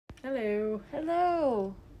Hello.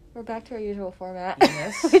 Hello. We're back to our usual format.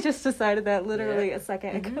 Yes. We just decided that literally a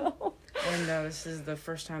second ago. And this is the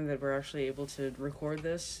first time that we're actually able to record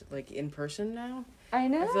this, in person now. I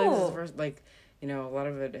know. I feel like this is the first, a lot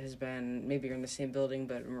of it has been, maybe you're in the same building,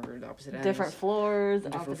 but we're at opposite ends. Different floors,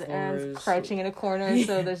 ends, crouching in a corner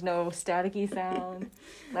so there's no staticky sound.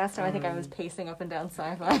 Last time I think I was pacing up and down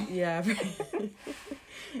sci-fi. Yeah.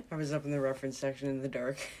 I was up in the reference section in the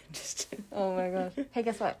dark. Oh my gosh. Hey,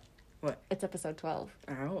 guess what? What? It's episode 12.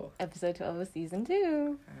 Oh. Episode 12 of season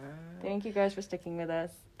 2. Thank you guys for sticking with us.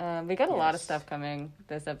 We got a lot of stuff coming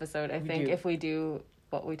this episode, I think, if we do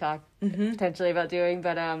what we talked potentially about doing.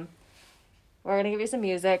 But we're going to give you some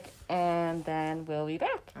music, and then we'll be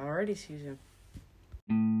back. Alrighty, Susan.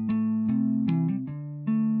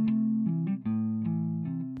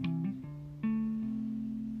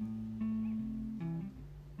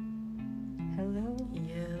 Hello.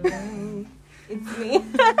 Hello. It's me.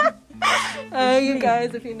 You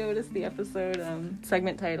guys, if you notice the episode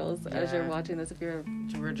segment titles as you're watching this,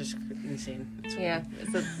 we're just insane.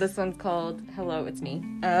 So this one's called Hello, It's Me.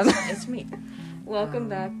 It's me. Welcome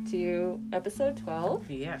back to episode 12.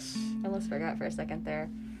 Yes. I almost forgot for a second there.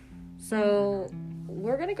 So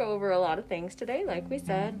we're going to go over a lot of things today, like we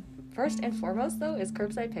said. First and foremost, though, is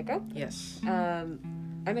curbside pickup. Yes.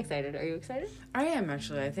 I'm excited. Are you excited? I am,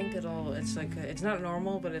 actually. I think it's not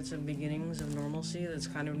normal, but it's the beginnings of normalcy that's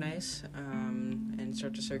kind of nice, and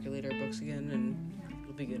start to circulate our books again, and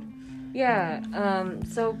it'll be good. Yeah,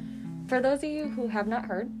 so for those of you who have not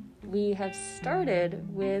heard, we have started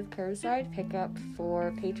with curbside pickup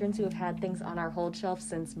for patrons who have had things on our hold shelf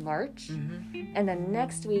since March, and then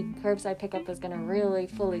next week, curbside pickup is going to really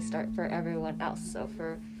fully start for everyone else. So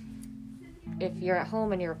if you're at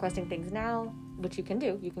home and you're requesting things now, which you can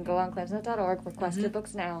do. You can go on clemsonet.org, request your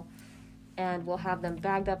books now, and we'll have them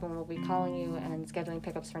bagged up, and we'll be calling you and scheduling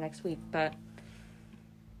pickups for next week. But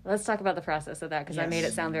let's talk about the process of that, because I made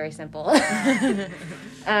it sound very simple.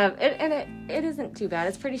 It isn't too bad.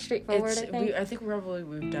 It's pretty straightforward, I think. I think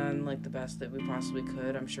we've done, the best that we possibly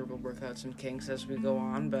could. I'm sure we'll work out some kinks as we go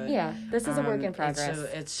on, but... Yeah, this is a work in progress.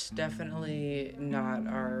 It's definitely not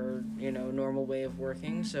our, normal way of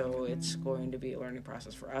working, so it's going to be a learning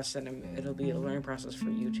process for us, and it'll be a learning process for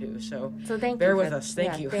you, too. So bear with us.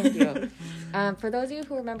 Thank you. Thank you. For those of you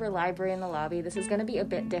who remember Library in the Lobby, this is going to be a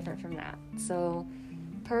bit different from that. So...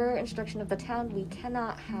 per instruction of the town, we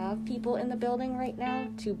cannot have people in the building right now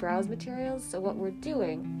to browse materials. So what we're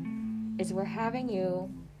doing is we're having you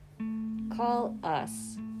call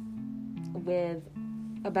us with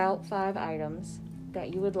about 5 items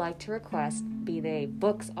that you would like to request, be they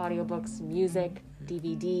books, audiobooks, music,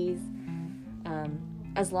 DVDs,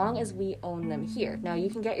 as long as we own them here. Now, you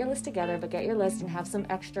can get your list together, but get your list and have some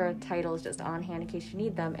extra titles just on hand in case you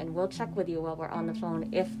need them, and we'll check with you while we're on the phone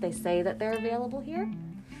if they say that they're available here.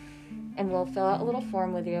 And we'll fill out a little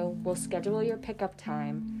form with you. We'll schedule your pickup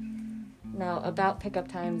time. Now, about pickup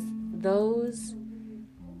times, those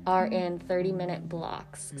are in 30-minute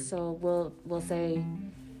blocks. So we'll say,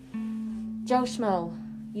 Joe Schmo,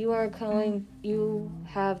 you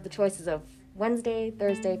have the choices of Wednesday,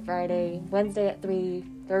 Thursday, Friday, Wednesday at 3,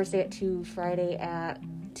 Thursday at 2, Friday at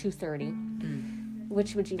 2:30.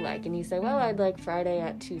 Which would you like? And you say, well, I'd like Friday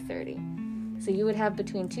at 2:30. So you would have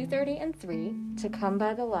between 2:30 and 3 to come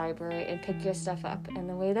by the library and pick your stuff up. And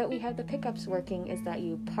the way that we have the pickups working is that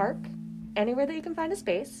you park anywhere that you can find a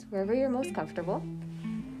space, wherever you're most comfortable.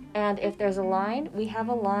 And if there's a line, we have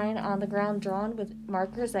a line on the ground drawn with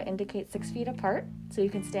markers that indicate 6 feet apart. So you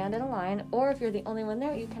can stand in a line, or if you're the only one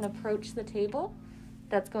there, you can approach the table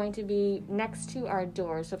that's going to be next to our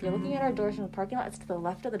doors. So if you're looking at our doors from the parking lot, it's to the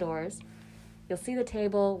left of the doors. You'll see the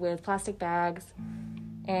table with plastic bags,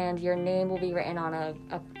 and your name will be written on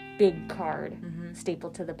a big card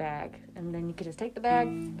stapled to the bag. And then you can just take the bag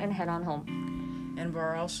and head on home. And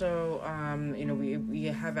we're also, we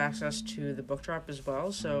have access to the book drop as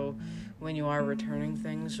well. So when you are returning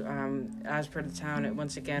things, as per the town,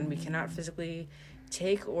 once again, we cannot physically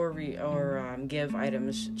take or give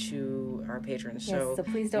items to our patrons. Yes, so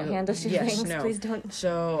please don't hand us your things. No. Please don't.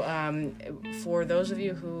 So for those of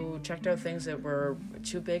you who checked out things that were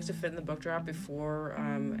too big to fit in the book drop before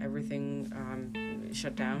everything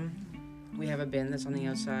shut down, we have a bin that's on the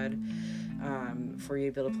outside for you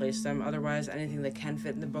to be able to place them. Otherwise, anything that can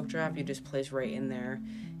fit in the book drop, you just place right in there.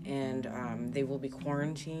 and they will be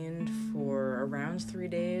quarantined for around 3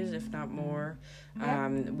 days, if not more.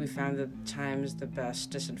 We found that time's the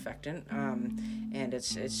best disinfectant, and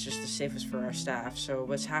it's just the safest for our staff. So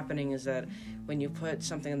what's happening is that when you put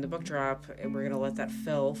something in the book drop, we're going to let that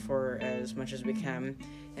fill for as much as we can.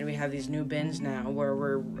 And we have these new bins now where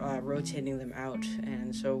we're rotating them out.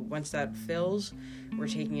 And so once that fills, we're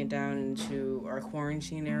taking it down into our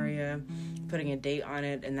quarantine area, putting a date on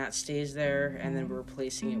it, and that stays there, and then we're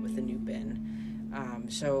replacing it with a new bin.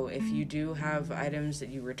 So if you do have items that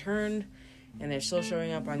you returned and they're still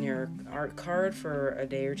showing up on your art card for a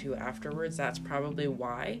day or two afterwards, that's probably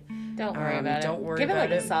why. Don't worry about it. Don't worry give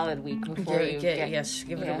about it it. a solid week before you get... Yes,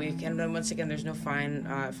 give it a week. And then once again, there's no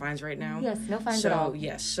fines right now. Yes, no fines at all.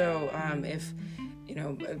 Yes, so if,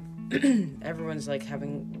 everyone's like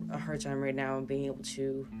having a hard time right now and being able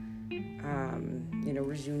to,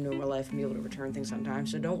 resume normal life and be able to return things on time.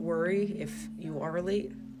 So don't worry if you are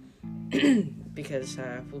late, because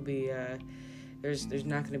we'll be... There's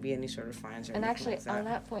not going to be any sort of fines or anything actually, like that. on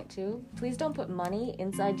that point too, please don't put money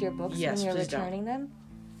inside your books Yes, when you're please returning them.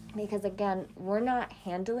 Because again, we're not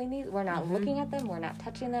handling these, we're not looking at them, we're not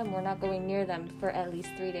touching them, we're not going near them for at least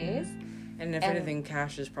 3 days. And if anything,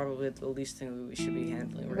 cash is probably the least thing that we should be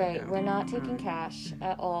handling right now. We're not taking cash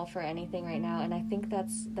at all for anything right now, and I think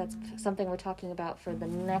that's something we're talking about for the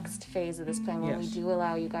next phase of this plan, when we do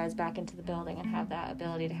allow you guys back into the building and have that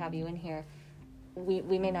ability to have you in here.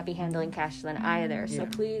 We may not be handling cash then either. So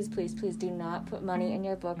please do not put money in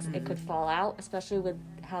your books. It could fall out, especially with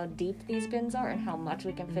how deep these bins are and how much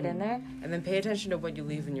we can fit in there. And then pay attention to what you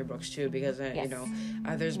leave in your books too, because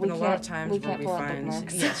there's been a lot of times where we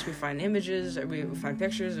find images, or we find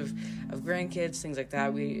pictures of grandkids, things like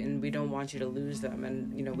that. We don't want you to lose them,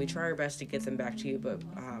 and we try our best to get them back to you, but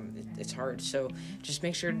it's hard. So just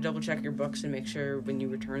make sure to double check your books and make sure when you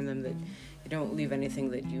return them that you don't leave anything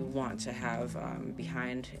that you want to have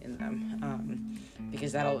behind in them,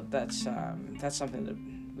 because that's something that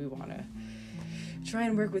we want to try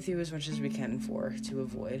and work with you as much as we can to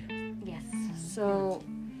avoid. Yes. So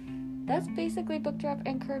that's basically book drop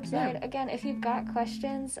and curbside. Yeah. Again, if you've got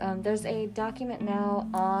questions, there's a document now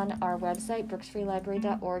on our website,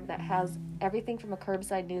 brooksfreelibrary.org, that has everything from a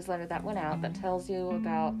curbside newsletter that went out that tells you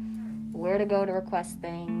about where to go to request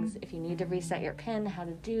things, if you need to reset your PIN, how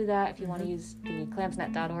to do that, if you want to use the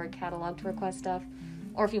clamsnet.org catalog to request stuff,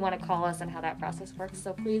 or if you want to call us and how that process works.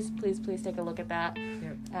 So please take a look at that.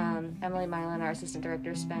 Yep. Emily Milan, our assistant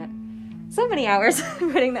director, spent so many hours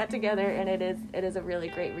putting that together, and it is a really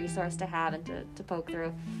great resource to have and to poke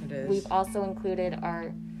through. It is. We've also included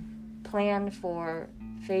our plan for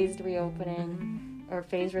phased reopening, or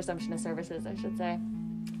phased resumption of services, I should say.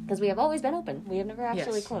 Because we have always been open. We have never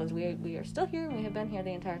actually closed. We are still here, and we have been here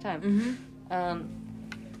the entire time.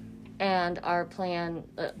 And our plan,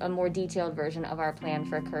 a more detailed version of our plan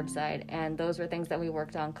for curbside. And those were things that we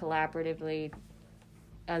worked on collaboratively,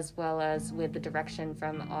 as well as with the direction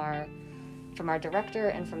from our director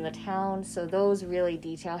and from the town. So those really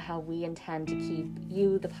detail how we intend to keep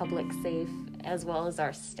you, the public, safe, as well as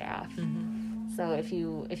our staff. So if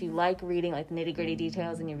you like reading like the nitty-gritty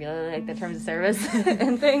details and you really like the terms of service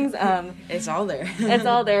and things, it's all there. It's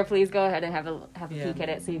all there. Please go ahead and have a peek at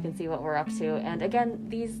it so you can see what we're up to. And again,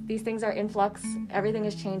 these things are in flux. Everything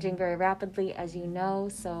is changing very rapidly, as you know.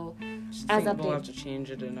 So we'll have to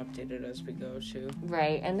change it and update it as we go too.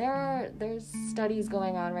 Right, and there's studies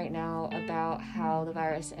going on right now about how the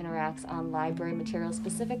virus interacts on library materials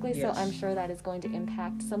specifically. Yes. So I'm sure that is going to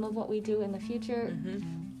impact some of what we do in the future.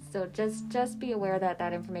 So just be aware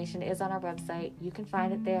that information is on our website. You can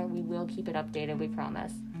find it there. We will keep it updated, we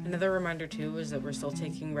promise. Another reminder, too, is that we're still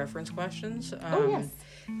taking reference questions. Yes.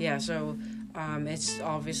 Yeah, so it's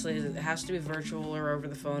obviously, it has to be virtual or over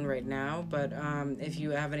the phone right now, but if you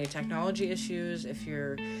have any technology issues, if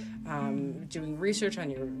you're doing research on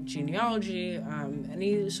your genealogy,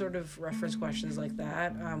 any sort of reference questions like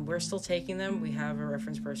that, we're still taking them. We have a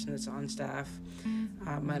reference person that's on staff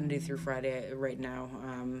Monday through Friday right now,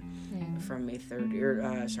 from 8:30,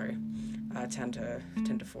 or 10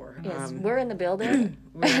 to 4. Yes, we're in the building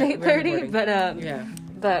at 8:30,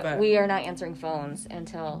 but we are not answering phones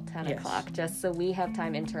until 10 o'clock, just so we have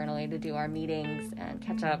time internally to do our meetings and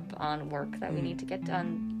catch up on work that we need to get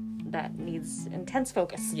done that needs intense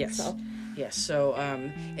focus. Yes. So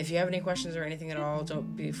if you have any questions or anything at all,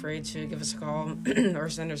 don't be afraid to give us a call or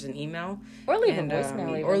send us an email. Or leave a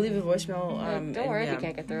voicemail. Or leave a voicemail. Don't worry if you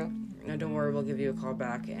can't get through. No, don't worry, we'll give you a call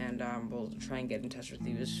back, and we'll try and get in touch with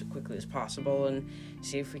you as quickly as possible and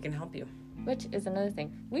see if we can help you. Which is another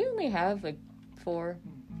thing. We only have, 4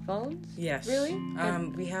 phones? Yes. Really?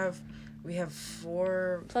 We have We have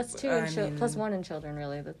 4... Plus 2 plus 1 in children,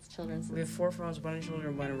 really. That's children's. We have 4 phones, 1 in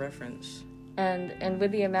children, 1 in reference. And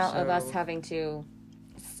with the amount of us having to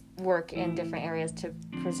work in different areas to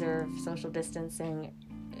preserve social distancing,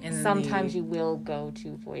 and sometimes you will go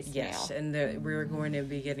to voicemail. Yes, and we're going to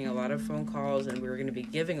be getting a lot of phone calls, and we're going to be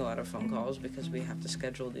giving a lot of phone calls because we have to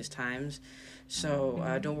schedule these times.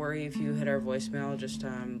 So don't worry if you hit our voicemail. Just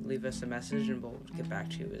leave us a message, and we'll get back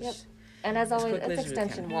to you. And as always, it's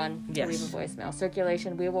extension 1 to leave a voicemail.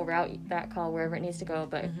 Circulation, we will route that call wherever it needs to go,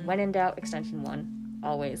 but when in doubt, extension 1,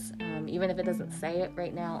 always. Even if it doesn't say it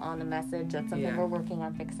right now on the message, that's something we're working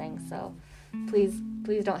on fixing. So please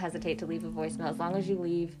don't hesitate to leave a voicemail. As long as you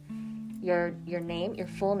leave your name, your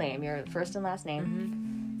full name, your first and last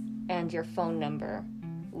name, and your phone number,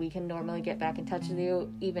 we can normally get back in touch with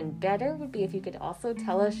you. Even better would be if you could also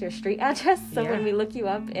tell us your street address, so when we look you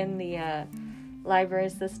up in the library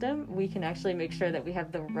system, we can actually make sure that we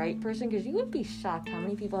have the right person, because you would be shocked how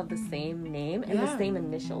many people have the same name and the same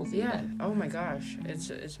initials. Even. Oh my gosh,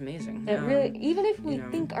 it's amazing. It really, even if we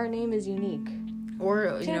think our name is unique,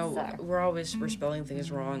 or we're spelling things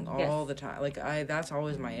wrong all the time. Like that's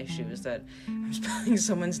always my issue, is that I'm spelling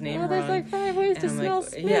someone's name wrong. There's like 5 ways to spell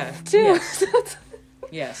Smith too. Yes.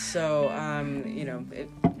 Yes. So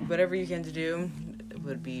whatever you can do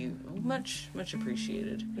would be much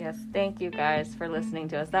appreciated. Yes, thank you guys for listening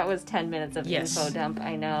to us. That was 10 minutes of info dump,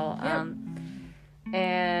 I know.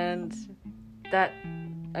 And that,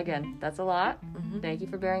 again, that's a lot. Thank you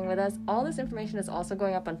for bearing with us. All this information is also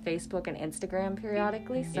going up on Facebook and Instagram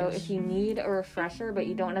periodically, so if you need a refresher but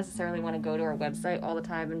you don't necessarily want to go to our website all the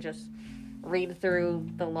time and just read through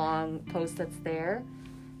the long post that's there,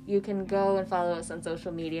 you can go and follow us on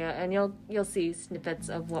social media, and you'll see snippets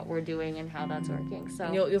of what we're doing and how that's working.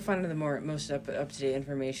 So you'll find the most up to date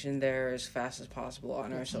information there as fast as possible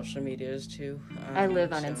on our social medias too. I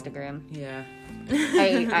live on Instagram. Yeah,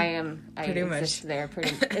 I pretty exist much there.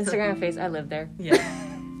 Instagram and Facebook. I live there. Yeah,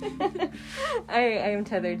 I am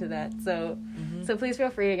tethered to that. So please feel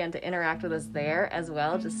free again to interact with us there as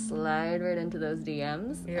well. Just slide right into those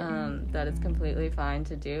DMs. That is completely fine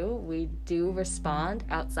to do. We do respond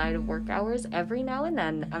outside of work hours every now and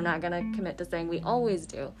then. I'm not going to commit to saying we always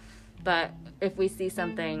do. But if we see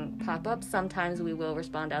something pop up, sometimes we will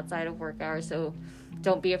respond outside of work hours. So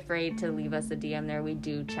don't be afraid to leave us a DM there. We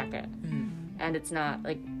do check it. And it's not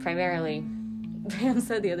like primarily... Pam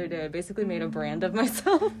said the other day, I basically made a brand of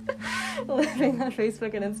myself living on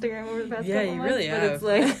Facebook and Instagram over the past couple months. Yeah, you really have.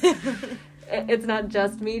 But it's like, it's not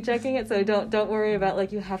just me checking it, so don't worry about,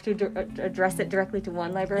 like, you have to address it directly to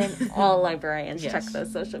one librarian. All librarians check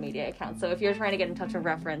those social media accounts. So if you're trying to get in touch with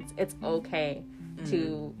reference, it's okay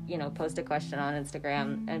to, post a question on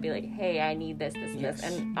Instagram and be like, hey, I need this,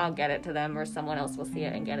 and I'll get it to them, or someone else will see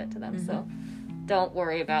it and get it to them. So don't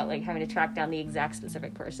worry about, like, having to track down the exact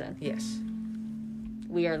specific person. Yes.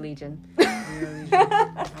 We are Legion. Oh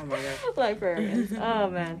my god. Librarians. Oh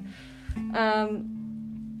man.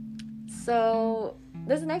 So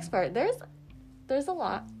this next part, there's a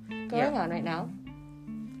lot going on right now,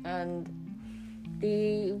 and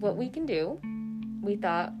what we can do, we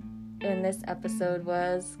thought in this episode,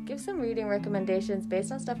 was give some reading recommendations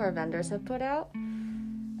based on stuff our vendors have put out,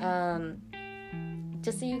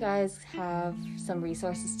 just so you guys have some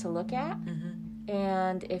resources to look at.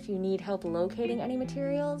 And if you need help locating any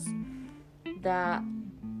materials,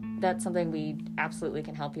 that's something we absolutely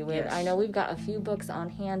can help you with. Yes. I know we've got a few books on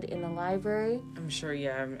hand in the library. I'm sure,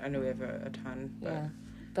 I know we have a ton.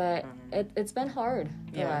 But it's been hard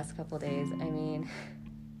the last couple of days. I mean,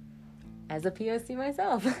 as a POC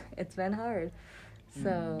myself, it's been hard.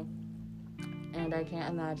 So, and I can't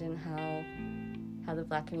imagine how the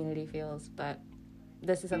Black community feels, but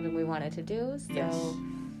this is something we wanted to do, so...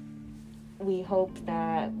 We hope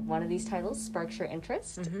that one of these titles sparks your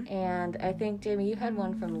interest. And I think, Jamie, you had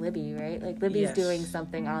one from Libby, right? Like, Libby's doing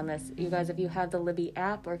something on this. You guys, if you have the Libby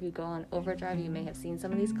app, or if you go on Overdrive, you may have seen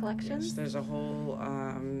some of these collections. Yes, there's a whole,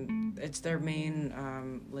 it's their main,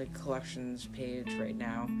 collections page right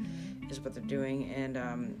now is what they're doing. And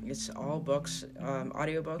it's all books,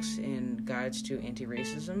 audiobooks and guides to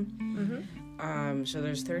anti-racism. So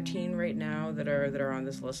there's 13 right now that are on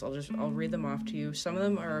this list. I'll read them off to you. Some of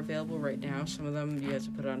them are available right now. Some of them you have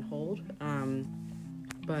to put on hold.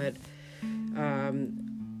 But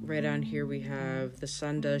right on here we have The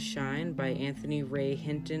Sun Does Shine by Anthony Ray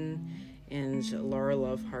Hinton and Laura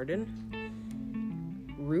Love Hardin.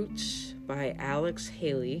 Roots by Alex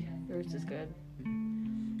Haley. Roots is good.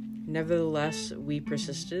 Nevertheless, We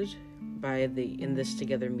Persisted by the In This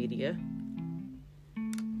Together Media.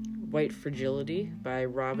 White Fragility by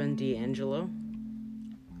Robin DiAngelo.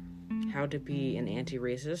 How to Be an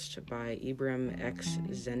Anti-Racist by Ibram X.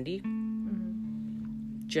 Kendi.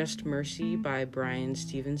 Just Mercy by Brian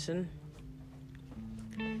Stevenson.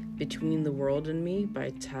 Between the World and Me by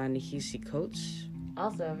Ta-Nehisi Coates.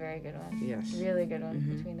 Also a very good one. Yes. Really good one,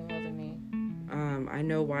 Between the World and Me. I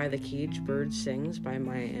Know Why the Caged Bird Sings by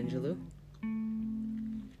Maya Angelou.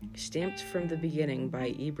 Stamped from the Beginning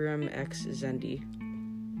by Ibram X. Kendi.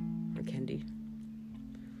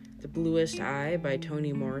 The Bluest Eye by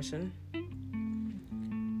Toni Morrison.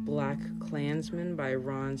 Black Klansman by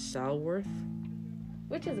Ron Salworth.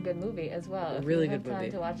 Which is a good movie as well. A really if you good have time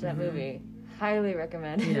movie. to watch that movie, highly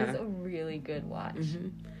recommend. Yeah. It's a really good watch.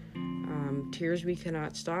 Tears We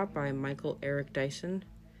Cannot Stop by Michael Eric Dyson.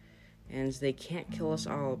 And They Can't Kill Us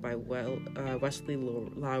All by Wesley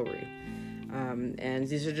Lowry. And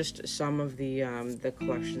these are just some of the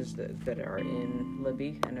collections that are in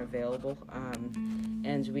Libby and available.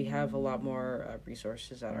 And we have a lot more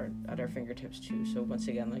resources at our fingertips too. So once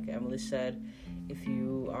again, like Emily said, if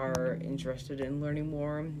you are interested in learning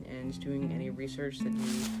more and doing any research that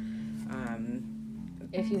you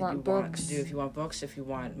if you want books, if you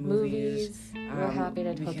want movies, we're happy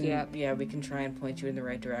to hook you up. Yeah, we can try and point you in the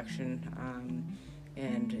right direction.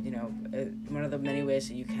 And one of the many ways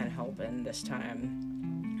that you can help in this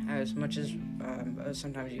time, as much as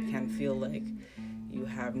sometimes you can feel like you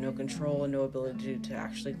have no control and no ability to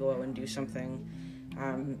actually go out and do something,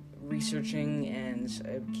 researching and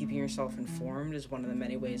keeping yourself informed is one of the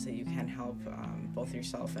many ways that you can help both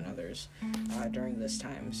yourself and others during this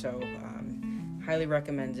time. So highly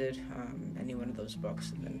recommended any one of those books.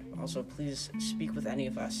 And then also please speak with any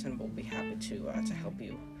of us and we'll be happy to help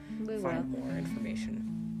you find more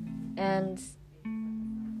information. And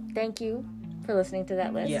thank you for listening to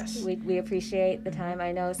that list. Yes. We appreciate the time.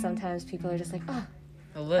 I know sometimes people are just like,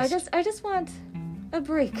 a list. I just want a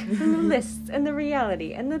break from the lists and the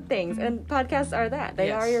reality and the things. And podcasts are that. They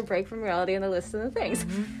are your break from reality and the lists and the things.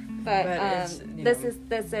 But this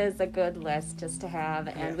is a good list just to have,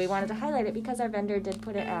 and we wanted to highlight it because our vendor did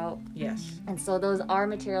put it out. Yes. And so those are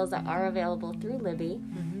materials that are available through Libby.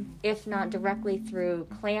 If not directly through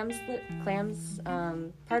Clams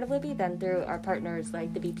part of Libby, then through our partners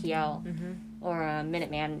like the BPL or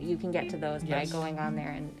Minuteman. You can get to those by going on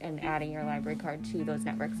there and adding your library card to those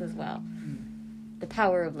networks as well. The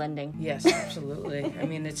power of lending. Yes, absolutely. I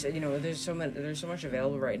mean, it's there's so much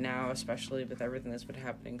available right now, especially with everything that's been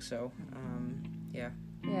happening. So,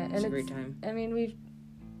 it's a great time. I mean,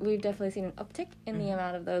 we've definitely seen an uptick in the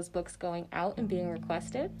amount of those books going out and being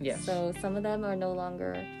requested. Yes. So some of them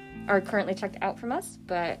are currently checked out from us,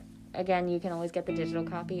 but again, you can always get the digital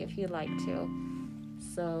copy if you'd like to.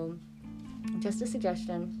 So, just a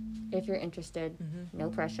suggestion if you're interested.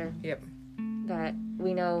 No pressure. Yep. But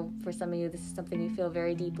we know for some of you this is something you feel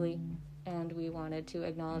very deeply, and we wanted to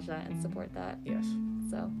acknowledge that and support that. Yes.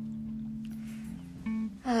 So,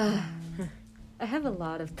 I have a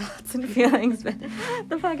lot of thoughts and feelings, but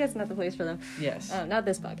the podcast is not the place for them. Yes. Not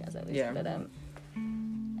this podcast, at least. Yeah. But,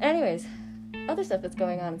 anyways, other stuff that's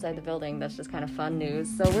going on inside the building that's just kind of fun news.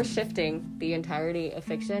 So we're shifting the entirety of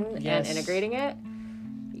fiction and integrating it.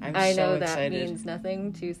 I know that excited. means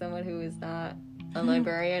nothing to someone who is not a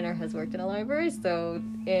librarian or has worked in a library. So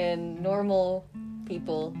in normal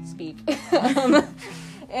people speak,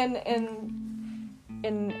 and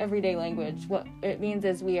in everyday language, what it means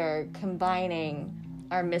is we are combining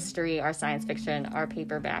our mystery, our science fiction, our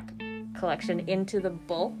paperback collection into the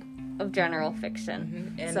bulk of general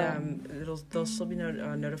fiction. And so, they'll still be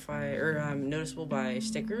noticeable by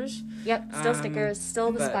stickers. Yep, still stickers,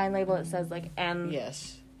 still the spine label. It says like M.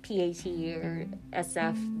 Yes. PAT or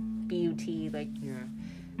SF BUT, like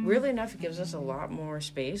weirdly enough, it gives us a lot more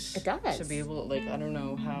space. It does to be able to, I don't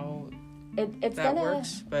know how it's that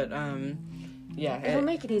works, but it'll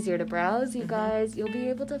make it easier to browse. You guys, you'll be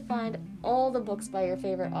able to find all the books by your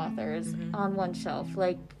favorite authors on one shelf.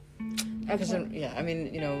 We've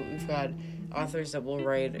got authors that will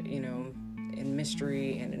write, in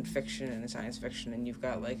mystery and in fiction and in science fiction, and you've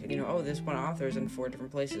got this one author's in 4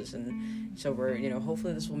 different places, and so we're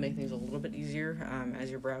hopefully this will make things a little bit easier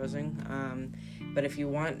as you're browsing. But if you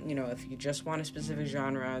want, if you just want a specific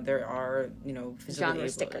genre, there are genre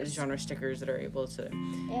stickers that are able to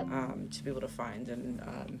be able to find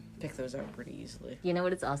and pick those out pretty easily. You know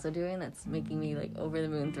what it's also doing that's making me over the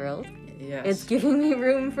moon thrilled? Yes. It's giving me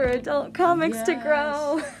room for adult comics to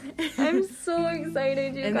grow. I'm so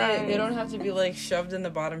excited, you guys. And they don't have to be shoved in the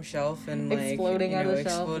bottom shelf and exploding on the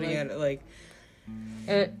shelf.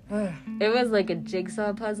 It was like a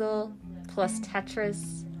jigsaw puzzle plus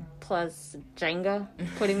Tetris plus Jenga,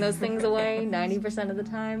 putting those things away 90% of the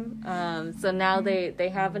time. So now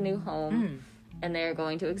they have a new home. and they are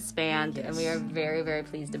going to expand, and we are very, very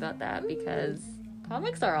pleased about that because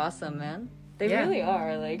comics are awesome, man. They really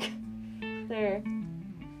are. Like,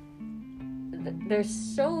 there's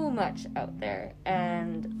so much out there,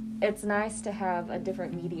 and it's nice to have a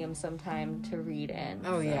different medium sometime to read in.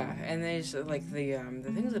 Oh, so. Yeah, and there's, like, the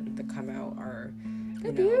things that come out are...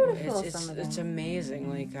 They're beautiful, some of them. It's amazing.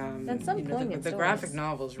 Like, and some the graphic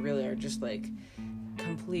novels really are just, like,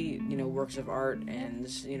 complete, works of art and,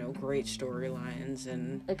 great storylines.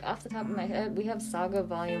 And like, off the top of my head, we have Saga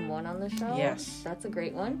Volume 1 on the show. Yes. That's a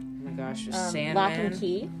great one. Oh my gosh, Sandman.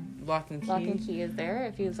 Lock and Key is there,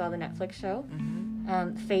 if you saw the Netflix show.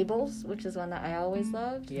 Mm-hmm. Fables, which is one that I always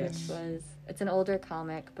loved. Yes. It's an older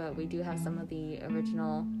comic, but we do have some of the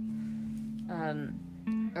original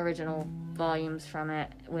volumes from it,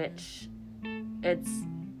 which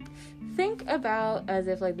think about as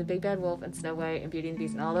if, like, the Big Bad Wolf and Snow White and Beauty and the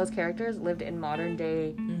Beast and all those characters lived in modern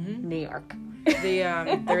day New York.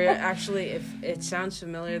 There actually, if it sounds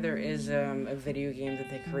familiar, there is a video game that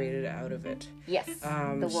they created out of it. Yes,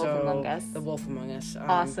 The Wolf Among Us. The Wolf Among Us.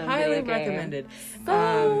 Awesome, highly recommended.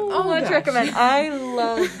 So much recommend. I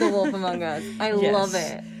love The Wolf Among Us. I love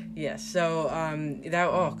it. Yes. So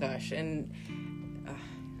and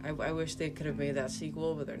I wish they could have made that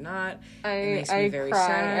sequel, but they're not. It makes me very cry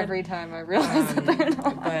sad every time I realize that they're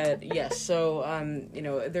not. But yes, so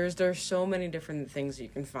there's so many different things that you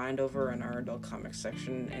can find over in our adult comics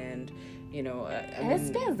section, and it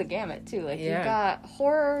spans the gamut too. Like, you've got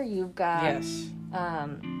horror, you've got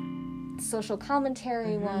social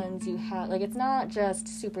commentary ones. You have, like, it's not just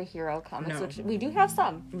superhero comics, which we do have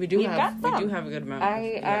some. We do have a good amount.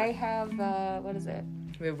 I have what is it?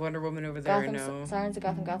 We have Wonder Woman over there. Sirens of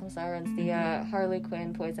Gotham Sirens, the Harley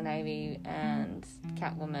Quinn, Poison Ivy, and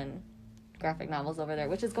Catwoman graphic novels over there,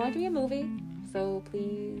 which is going to be a movie. So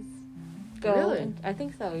please go. Really? I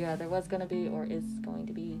think so. Yeah, there was going to be, or is going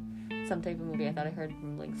to be, some type of movie. I thought I heard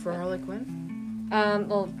rumblings for Harley Quinn.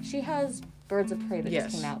 Well, she has Birds of Prey that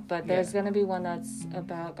just came out, but there's going to be one that's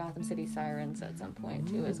about Gotham City Sirens at some point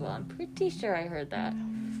too, as well. I'm pretty sure I heard that,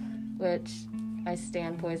 which I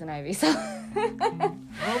stand Poison Ivy, so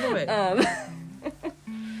all the way.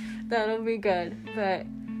 That'll be good. But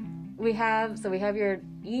we have your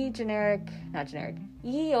ye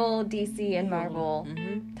old DC and Marvel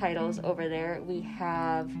titles over there. We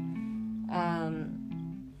have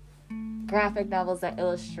graphic novels that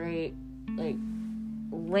illustrate, like,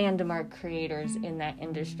 landmark creators in that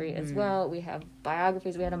industry as well. We have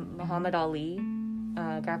biographies. We had a Muhammad Ali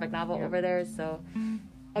graphic novel over there. So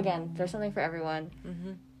again, there's something for everyone.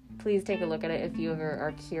 Please take a look at it if you ever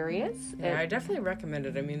are curious. Yeah, I definitely recommend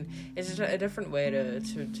it. I mean, it's just a different way to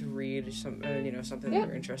read something that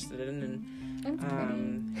you're interested in, and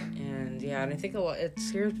I think it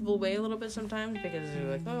scares people away a little bit sometimes because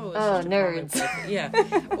they're like, oh, it's just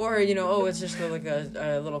nerds. Or it's just like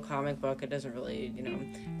a little comic book. It doesn't really,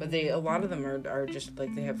 but a lot of them are just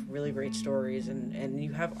like, they have really great stories, and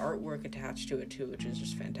you have artwork attached to it too, which is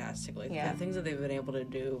just fantastic. Like the things that they've been able to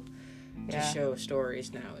do to show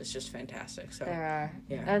stories now is just fantastic. So there are,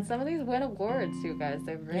 and some of these win awards, you guys.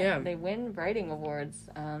 They win writing awards.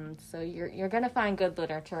 So you're gonna find good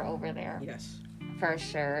literature over there. Yes, for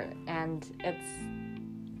sure. And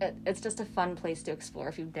it's just a fun place to explore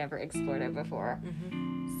if you've never explored it before.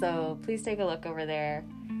 So please take a look over there.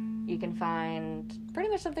 You can find pretty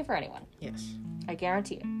much something for anyone. Yes, I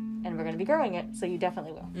guarantee it. And we're gonna be growing it, so you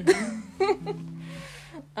definitely will.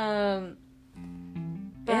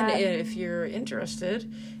 And if you're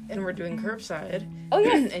interested and we're doing curbside,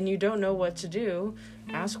 and you don't know what to do,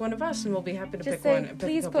 ask one of us and we'll be happy to pick one.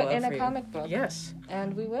 Please put in a comic book. Yes.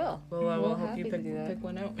 And we will. We'll help you pick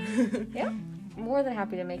one out. Yeah. More than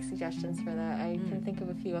happy to make suggestions for that. I can think of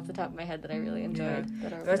a few off the top of my head that I really enjoyed.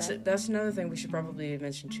 That's another thing we should probably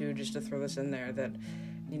mention too, just to throw this in there, that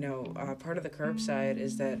part of the curbside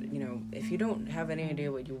is that, if you don't have any idea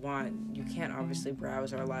what you want, you can't obviously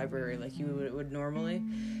browse our library like you would normally.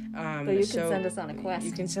 But you can send us on a quest.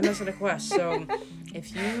 You can send us on a quest. So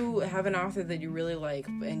if you have an author that you really like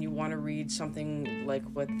and you want to read something like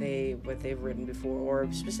what they've written before, or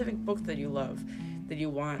a specific book that you love, that you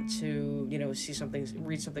want to,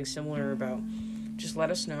 read something similar about, just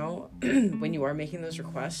let us know when you are making those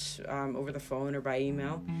requests over the phone or by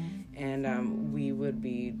email, and we would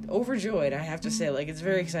be overjoyed. I have to say, like, it's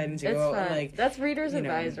very exciting to go. Fun. Like, that's reader's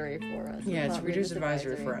advisory for us. Yeah, it's reader's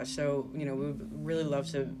advisory for us. So we would really love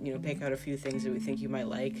to pick out a few things that we think you might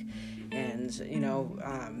like, and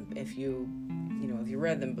if you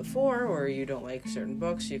read them before or you don't like certain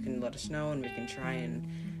books, you can let us know and we can try and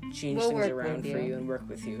change things around for you and work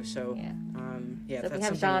with you. So Yeah, So if you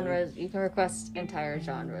have genres, you can request entire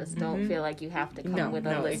genres. Don't feel like you have to come with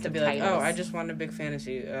a list of titles. Like, oh, I just want a big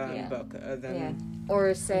fantasy book. Then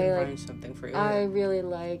or say like, find something for you. I really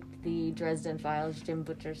like the Dresden Files Jim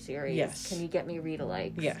Butcher series. Yes. Can you get me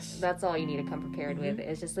read-alikes? Yes. That's all you need to come prepared with.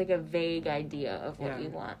 It's just like a vague idea of what you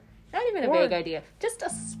want. Not even a vague idea, just a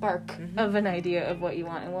spark of an idea of what you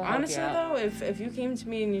want, and we'll honestly help you out. though, if you came to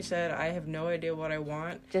me and you said, I have no idea what I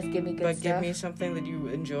want, just give me good but stuff. give me something that you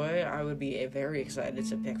enjoy, I would be very excited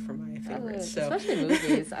to pick from my favorites. So especially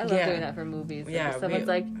movies. I love doing that for movies. Like if someone's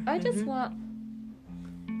like, I just want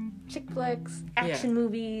chick flicks, action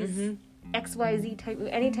movies, XYZ type,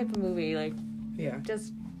 any type of movie, like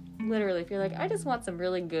just literally, if you're like, I just want some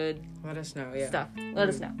really good let us know stuff. Let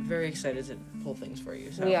us know. Very excited to pull things for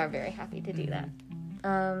you. So. We are very happy to do that.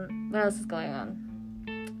 What else is going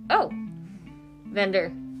on? Oh,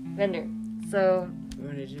 vendor. So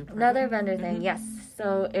another vendor thing. Yes.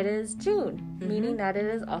 So it is June, meaning that it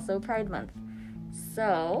is also Pride Month.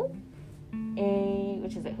 So,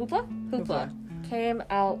 which is it? Hoopla came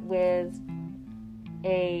out with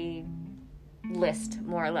a list,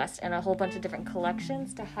 more or less, and a whole bunch of different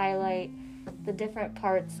collections to highlight the different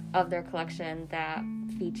parts of their collection that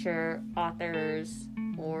feature authors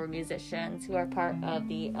or musicians who are part of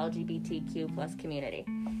the LGBTQ plus community.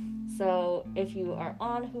 So if you are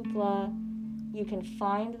on Hoopla, you can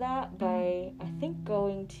find that by, I think,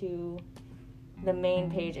 going to the main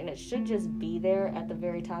page, and it should just be there at the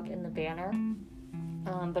very top in the banner.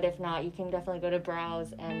 But if not, you can definitely go to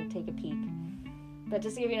browse and take a peek. But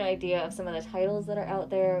just to give you an idea of some of the titles that are out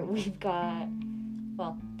there,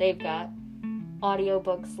 they've got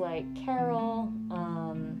audiobooks like Carol.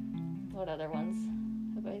 What other ones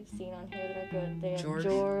have I seen on here that are good? They have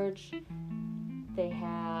George. They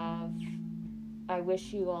have I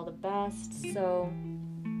Wish You All the Best. So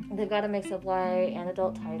they've got a mix of YA and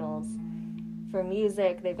adult titles. For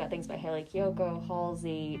music, they've got things by Hayley Kiyoko,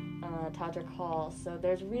 Halsey, Todrick Hall. So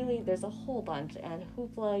there's a whole bunch. And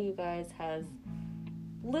Hoopla, you guys, has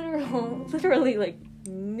literally like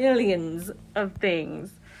millions of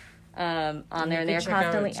things on there, and they're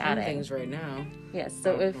constantly adding things right now. Yes,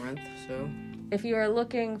 so if you are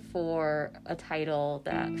looking for a title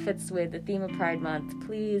that fits with the theme of Pride Month,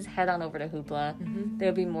 please head on over to Hoopla.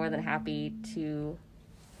 They'll be more than happy to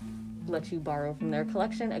let you borrow from their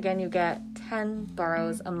collection. Again, you get 10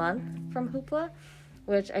 borrows a month from Hoopla,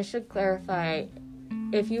 which I should clarify,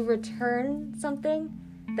 if you return something,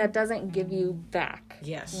 that doesn't give you back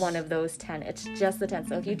one of those 10. It's just the 10.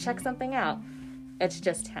 So if you check something out, it's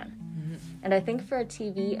just 10. And I think for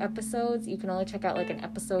TV episodes, you can only check out like an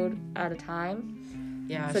episode at a time.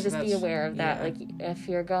 Yeah. So just be aware of that. Like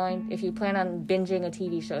if you plan on binging a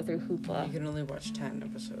TV show through Hoopla, you can only watch 10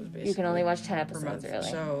 episodes, basically. You can only watch 10 episodes, really.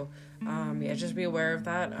 So, just be aware of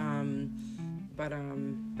that.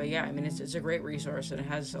 But yeah, I mean, it's a great resource, and it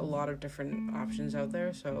has a lot of different options out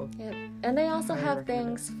there. So yep. And they also have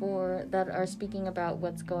things that are speaking about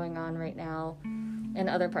what's going on right now in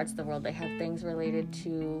other parts of the world. They have things related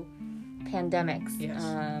to pandemics,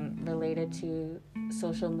 related to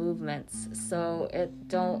social movements. So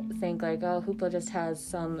don't think like, oh, Hoopla just has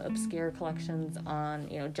some obscure collections on,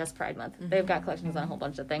 just Pride Month. They've got collections on a whole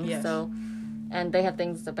bunch of things. Yes. So. And they have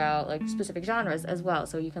things about, like, specific genres as well.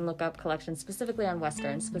 So you can look up collections specifically on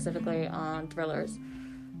Westerns, specifically on thrillers.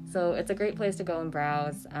 So it's a great place to go and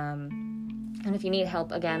browse. And if you need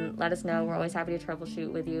help, again, let us know. We're always happy to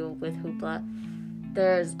troubleshoot with you with Hoopla.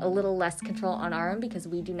 There's a little less control on our end because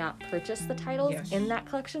we do not purchase the titles in that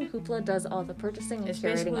collection. Hoopla does all the purchasing and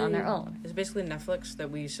curating on their own. It's basically Netflix that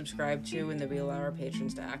we subscribe to and that we allow our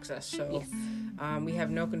patrons to access. So we have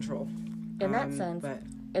no control. In that sense.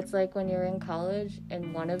 It's like when you're in college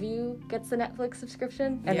and one of you gets the Netflix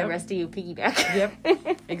subscription and the rest of you piggyback. Yep,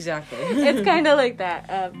 exactly. It's kind of like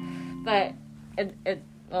that. But it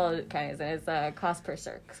kind of isn't. It's cost per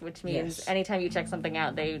circ, which means anytime you check something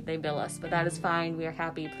out, they bill us. But that is fine. We are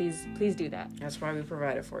happy. Please do that. That's why we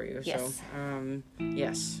provide it for you. Yes. So,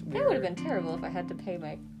 yes. That would have been terrible if I had to pay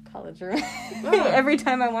my college rent every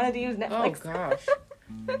time I wanted to use Netflix. Oh, gosh.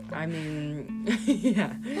 I mean,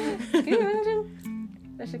 yeah. Can you imagine?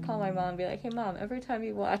 I should call my mom and be like, hey, Mom, every time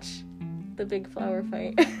you watch the big flower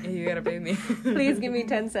fight, you gotta pay me. Please give me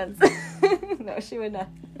 10 cents. No, she would not.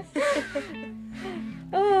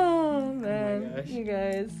 Oh, man. Oh you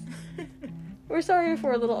guys. We're sorry if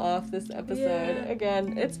we're a little off this episode. Yeah.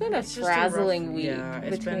 Again, it's been a frazzling week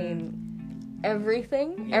between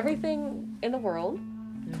everything in the world,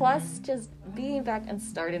 plus just being back and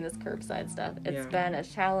starting this curbside stuff. It's been a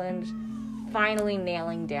challenge. Finally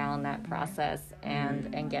nailing down that process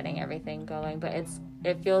and getting everything going, but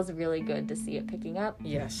it feels really good to see it picking up.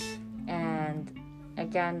 Yes. And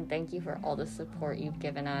again, thank you for all the support you've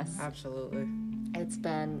given us. Absolutely. It's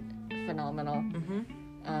been phenomenal.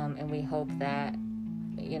 And we hope that,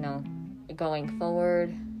 going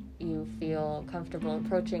forward, you feel comfortable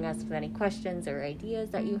approaching us with any questions or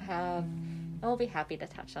ideas that you have. And we'll be happy to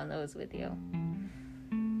touch on those with you.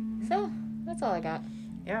 So, that's all I got.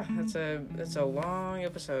 Yeah, it's a long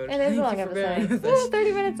episode. It is a long episode.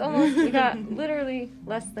 30 minutes almost. We got literally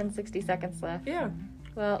less than 60 seconds left. Yeah.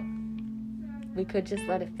 Well, we could just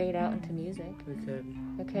let it fade out into music. We could.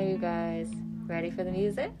 Okay, you guys. Ready for the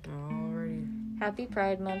music? Alrighty. Happy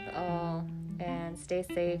Pride Month, all. And stay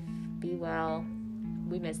safe. Be well.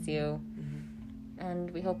 We miss you.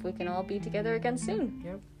 And we hope we can all be together again soon.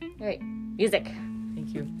 Yep. All right. Music.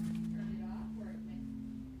 Thank you.